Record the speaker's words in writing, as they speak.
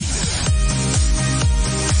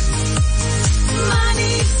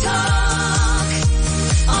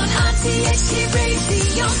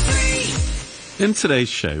In today's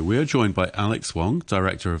show, we are joined by Alex Wong,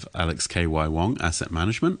 Director of Alex K.Y. Wong Asset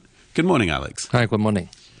Management. Good morning, Alex. Hi, good morning.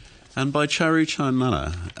 And by Charu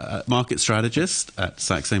Chanana, Market Strategist at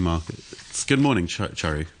Saxo Markets. Good morning,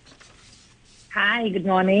 Charu. Hi, good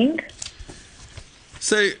morning.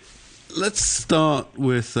 So let's start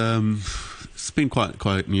with, it's been quite a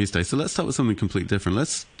quiet news day, so let's start with something completely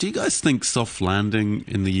different. Do you guys think soft landing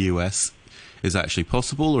in the US is actually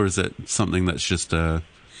possible, or is it something that's just a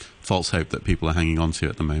false hope that people are hanging on to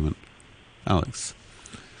at the moment? Alex?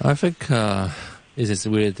 I think it is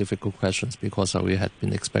really difficult questions because we had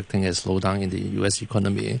been expecting a slowdown in the U.S.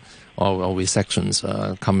 economy or recessions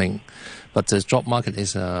coming, but the job market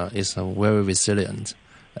is very resilient,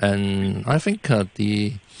 and I think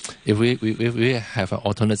if we have an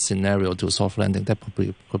alternate scenario to soft landing, that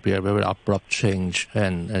probably could be a very abrupt change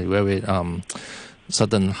and a very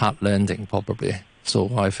sudden hard landing probably.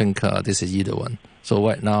 So I think this is either one. So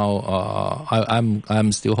right now,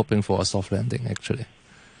 I'm still hoping for a soft landing actually.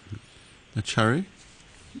 Charu?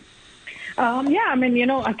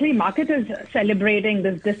 Actually, market is celebrating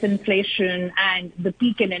this disinflation and the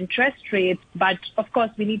peak in interest rates. But of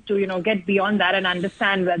course, we need to, get beyond that and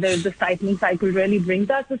understand whether this tightening cycle really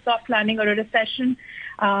brings us a soft landing or a recession.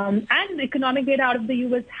 And the economic data out of the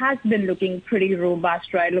U.S. has been looking pretty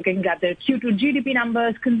robust, right? Looking at the Q2 GDP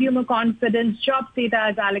numbers, consumer confidence, jobs data,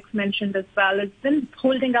 as Alex mentioned as well, it's been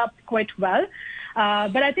holding up quite well.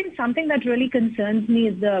 But I think something that really concerns me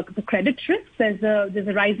is the credit risk. There's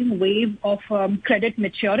a rising wave of credit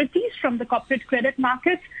maturities from the corporate credit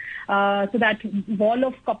markets. So that wall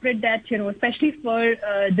of corporate debt, especially for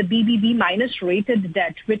the BBB minus rated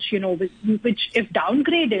debt, which if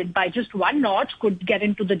downgraded by just one notch could get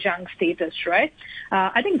into the junk status, right?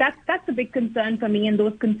 I think that's a big concern for me, and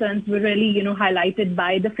those concerns were really, highlighted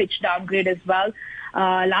by the Fitch downgrade as well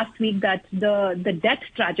last week, that the debt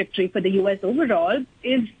trajectory for the U.S. overall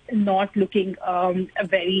is not looking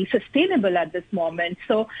very sustainable at this moment.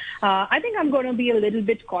 So I think I'm going to be a little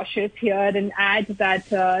bit cautious here and add that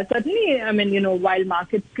certainly, while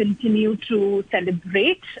markets continue to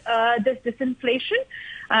celebrate this disinflation,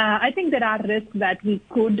 I think there are risks that we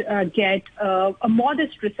could get a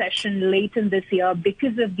modest recession late in this year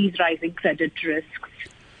because of these rising credit risks.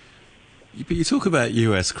 But you talk about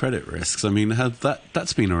US credit risks. I mean,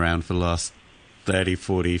 that's been around for the last 30,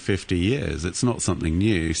 40, 50 years. It's not something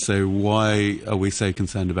new. So why are we so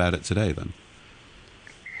concerned about it today then?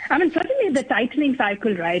 Certainly the tightening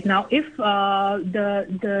cycle right now, if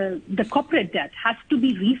the corporate debt has to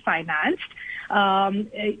be refinanced,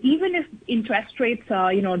 even if interest rates,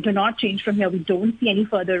 do not change from here, we don't see any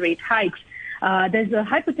further rate hikes. There's a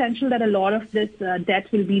high potential that a lot of this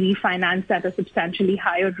debt will be refinanced at a substantially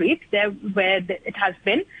higher rate there where it has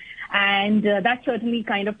been. And that certainly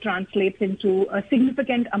kind of translates into a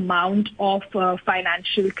significant amount of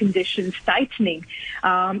financial conditions tightening.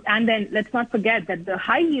 And then let's not forget that the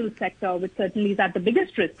high yield sector, which certainly is at the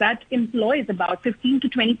biggest risk, that employs about 15 to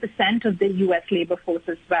 20% of the U.S. labor force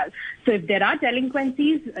as well. So if there are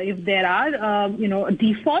delinquencies, if there are,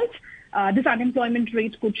 defaults, this unemployment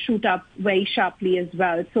rate could shoot up very sharply as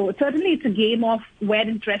well. So certainly it's a game of where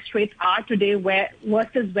interest rates are today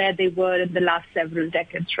versus where they were in the last several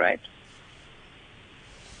decades, right?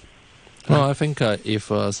 Well, I think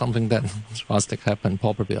if something that drastic happened,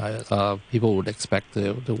 probably people would expect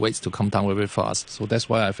the rates to come down very fast. So that's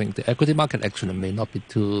why I think the equity market actually may not be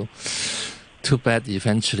too bad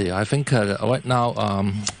eventually. I think right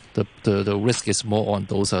now the risk is more on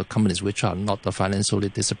those companies which are not financially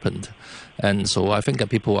disciplined, and so I think that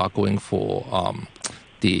people are going for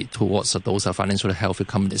towards those financially healthy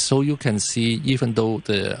companies. So you can see, even though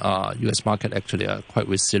the U.S. market actually are quite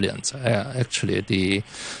resilient, actually the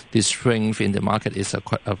strength in the market is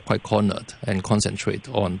quite cornered and concentrate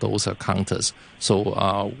on those counters. So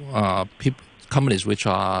companies which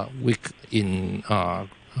are weak in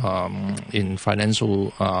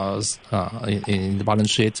financial in the balance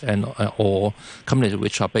sheet and or companies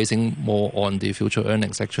which are basing more on the future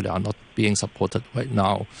earnings actually are not being supported right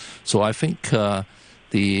now. So I think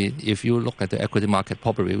if you look at the equity market,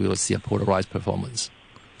 probably we will see a polarized performance.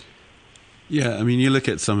 Yeah, I mean, you look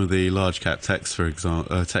at some of the large cap techs, for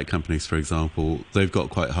example, tech companies, for example, they've got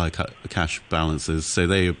quite high cash balances, so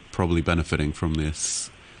they are probably benefiting from this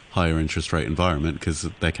higher interest rate environment because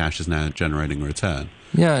their cash is now generating a return.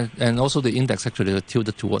 Yeah, and also the index actually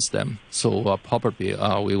tilted towards them. So probably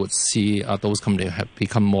we would see those companies have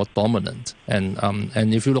become more dominant. And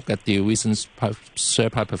if you look at the recent share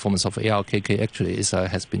price performance of ARKK, actually it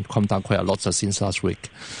has been come down quite a lot since last week.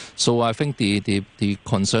 So I think the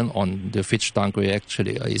concern on the Fitch downgrade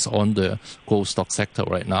actually is on the growth stock sector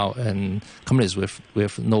right now, and companies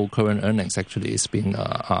with no current earnings actually is being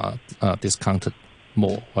discounted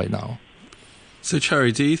more right now. So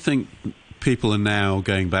Charu, do you think people are now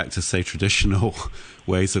going back to, say, traditional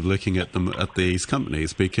ways of looking at them, at these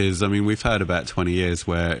companies? Because, I mean, we've had about 20 years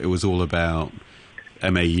where it was all about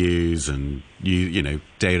MAUs and, you know,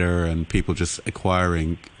 data and people just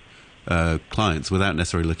acquiring clients without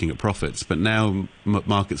necessarily looking at profits. But now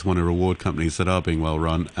markets want to reward companies that are being well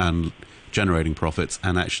run and generating profits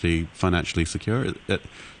and actually financially secure.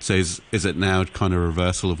 So is it now kind of a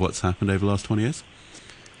reversal of what's happened over the last 20 years?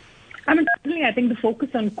 I mean, certainly, I think the focus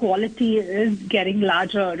on quality is getting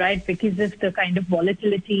larger, right? Because of the kind of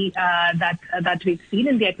volatility that we've seen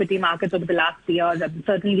in the equity markets over the last year.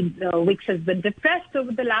 Certainly, VIX has been depressed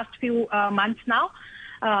over the last few months now.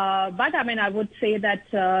 But I mean, I would say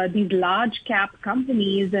that these large cap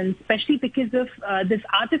companies, and especially because of this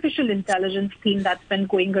artificial intelligence theme that's been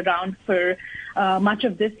going around for much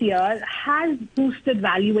of this year, has boosted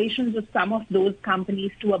valuations of some of those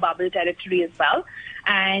companies to a bubble territory as well.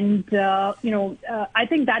 And, I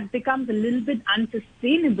think that becomes a little bit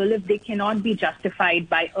unsustainable if they cannot be justified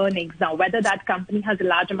by earnings. Now, whether that company has a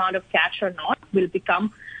large amount of cash or not will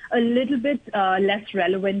become a little bit less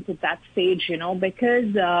relevant at that stage,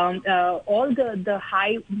 because all the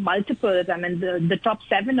high multiples, I mean, the top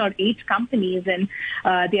 7 or 8 companies in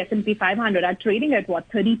the S&P 500 are trading at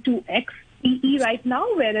 32x PE right now,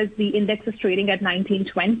 whereas the index is trading at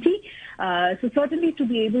 1920. So certainly to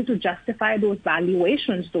be able to justify those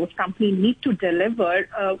valuations, those companies need to deliver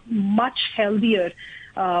a much healthier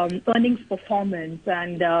earnings performance.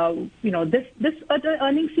 And, this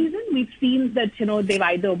earnings season, we've seen that, they've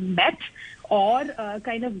either met or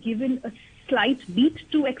kind of given a slight beat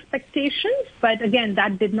to expectations. But again,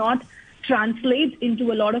 that did not translate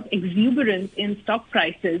into a lot of exuberance in stock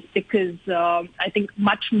prices because I think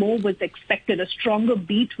much more was expected. A stronger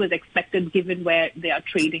beat was expected given where they are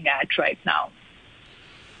trading at right now.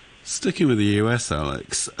 Sticking with the US,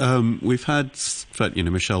 Alex, we've had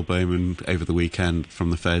Michelle Bowman over the weekend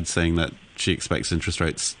from the Fed saying that she expects interest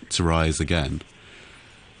rates to rise again.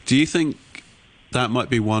 Do you think that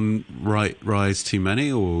might be one rise too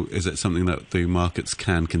many, or is it something that the markets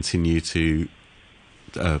can continue to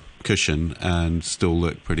cushion and still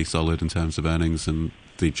look pretty solid in terms of earnings and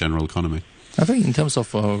the general economy? I think in terms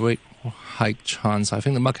of rate hike chance, I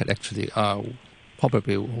think the market actually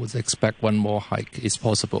probably would expect one more hike is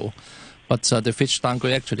possible. But the Fitch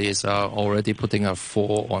downgrade actually is already putting a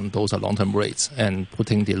floor on those long-term rates and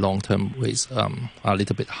putting the long-term rates a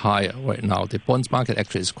little bit higher right now. The bonds market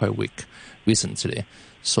actually is quite weak recently.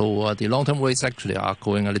 So the long-term rates actually are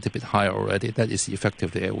going a little bit higher already. That is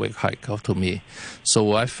effectively a rate hike to me.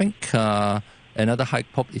 So I think another hike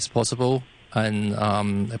is possible, and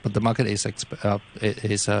but the market is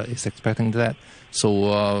expecting that.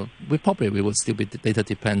 So we would still be data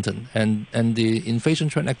dependent, and the inflation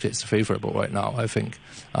trend actually is favorable right now. I think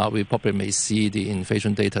we probably may see the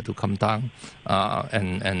inflation data to come down,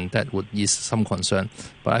 and that would ease some concern.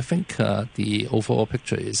 But I think the overall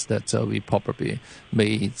picture is that we probably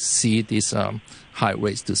may see these high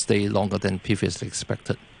rates to stay longer than previously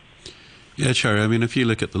expected. Yeah, Charu, I mean, if you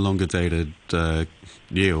look at the longer dated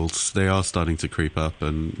yields, they are starting to creep up,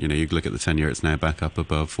 and you look at the 10-year, it's now back up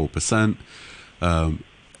above 4%.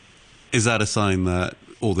 Is that a sign that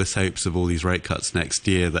all this hopes of all these rate cuts next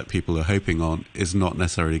year that people are hoping on is not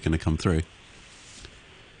necessarily going to come through?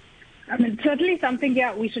 I mean, certainly something,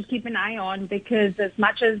 we should keep an eye on, because as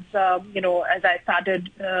much as, as I started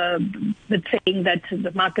with saying that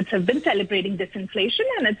the markets have been celebrating disinflation,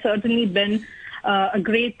 and it's certainly been a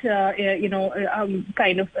great,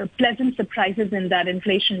 kind of pleasant surprises in that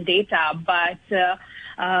inflation data. But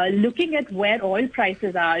looking at where oil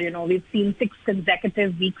prices are, we've seen 6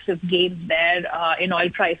 consecutive weeks of gains there in oil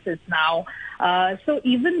prices now. So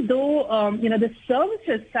even though, the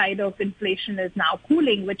services side of inflation is now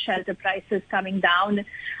cooling with shelter prices coming down,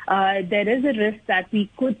 there is a risk that we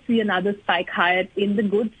could see another spike higher in the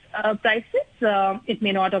goods prices. It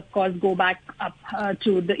may not, of course, go back up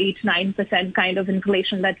to the 8-9% kind of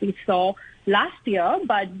inflation that we saw last year,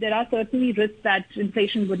 but there are certainly risks that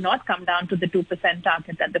inflation would not come down to the 2%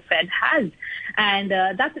 target that the Fed has. And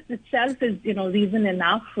that itself is, reason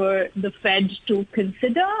enough for the Fed to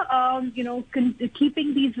consider,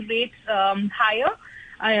 keeping these rates higher.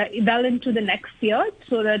 well into the next year,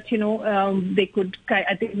 so that they could,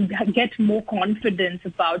 I think, get more confidence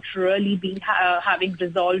about really having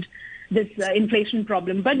resolved this inflation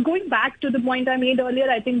problem. But going back to the point I made earlier,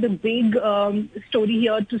 I think the big story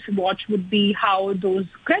here to watch would be how those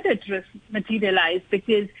credit risks materialize,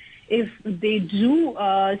 because if they do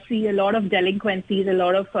see a lot of delinquencies, a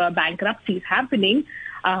lot of bankruptcies happening,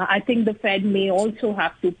 I think the Fed may also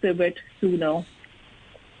have to pivot sooner.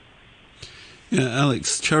 Yeah,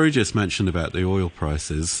 Alex, Charu just mentioned about the oil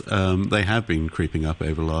prices. They have been creeping up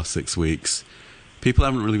over the last 6 weeks. People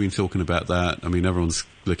haven't really been talking about that. I mean, everyone's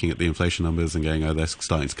looking at the inflation numbers and going, oh, they're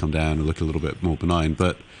starting to come down and look a little bit more benign.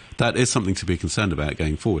 But that is something to be concerned about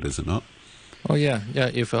going forward, is it not? Oh, yeah.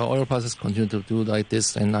 If oil prices continue to do like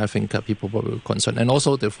this, then I think people will be concerned. And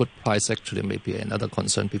also the food price actually may be another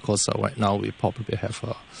concern, because right now we probably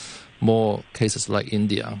have more cases like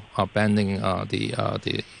India are banning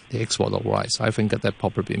the export of rice. I think that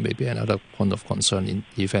probably may be another point of concern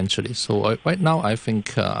eventually. So right now, I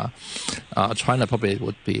think China probably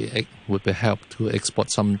would be helped to export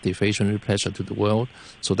some deflationary pressure to the world.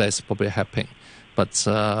 So that's probably happening. But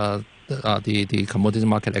the commodity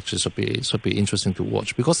market actually should be interesting to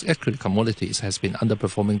watch, because actually commodities has been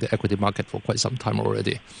underperforming the equity market for quite some time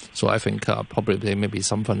already. So I think probably there may be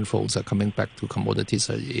some fund flows are coming back to commodities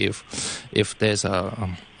if there's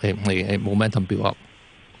a momentum build up.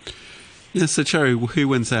 Yeah, so Charu, who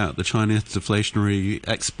wins out? The Chinese deflationary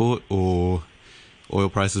export, or oil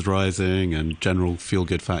prices rising and general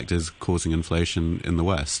feel-good factors causing inflation in the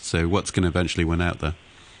West? So what's going to eventually win out there?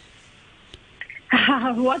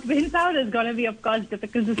 What wins out is going to be, of course,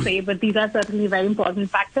 difficult to say, but these are certainly very important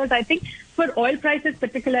factors. I think for oil prices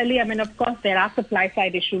particularly, I mean, of course, there are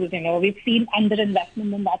supply-side issues. We've seen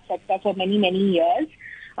underinvestment in that sector for many, many years.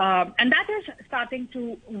 And that is starting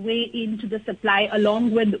to weigh into the supply,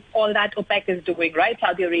 along with all that OPEC is doing, right?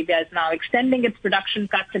 Saudi Arabia is now extending its production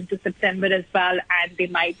cuts into September as well, and they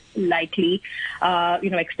might likely,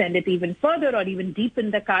 extend it even further or even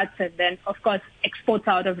deepen the cuts. And then, of course, exports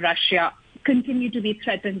out of Russia continue to be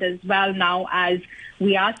threatened as well now, as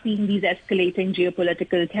we are seeing these escalating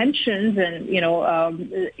geopolitical tensions, and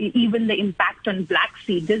even the impact on Black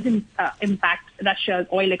Sea does impact Russia's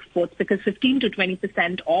oil exports, because 15 to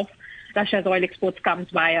 20% of Russia's oil exports comes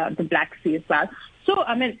via the Black Sea as well. So,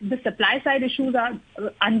 I mean, the supply side issues are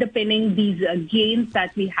underpinning these gains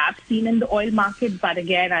that we have seen in the oil market. But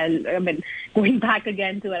again, going back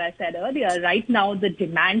again to what I said earlier, right now the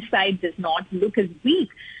demand side does not look as weak.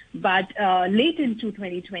 But late into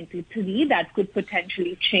 2023, that could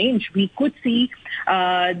potentially change. We could see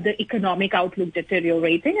the economic outlook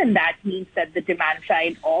deteriorating, and that means that the demand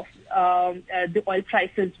side of the oil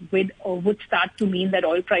prices would start to mean that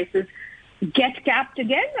oil prices get capped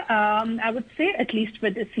again, I would say, at least for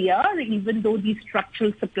this year, even though these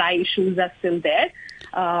structural supply issues are still there.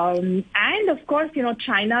 And of course,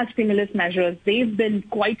 China's stimulus measures, they've been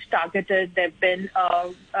quite targeted. They've been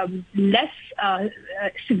less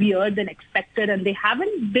severe than expected, and they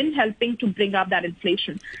haven't been helping to bring up that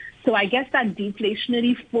inflation. So I guess that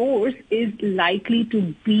deflationary force is likely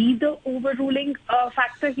to be the overruling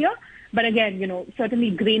factor here. But again, certainly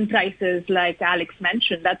grain prices, like Alex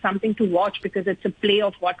mentioned, that's something to watch, because it's a play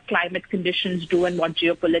of what climate conditions do and what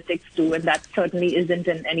geopolitics do, and that certainly isn't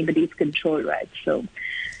in anybody's control, right? So.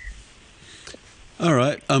 All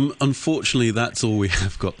right. Unfortunately, that's all we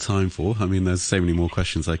have got time for. I mean, there's so many more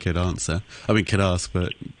questions I could ask,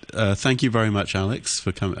 but thank you very much, Alex,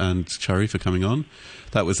 and Charu, for coming on.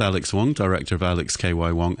 That was Alex Wong, Director of Alex KY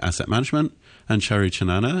Wong Asset Management, and Charu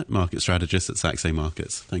Chanana, Market Strategist at Saxo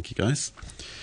Markets. Thank you, guys.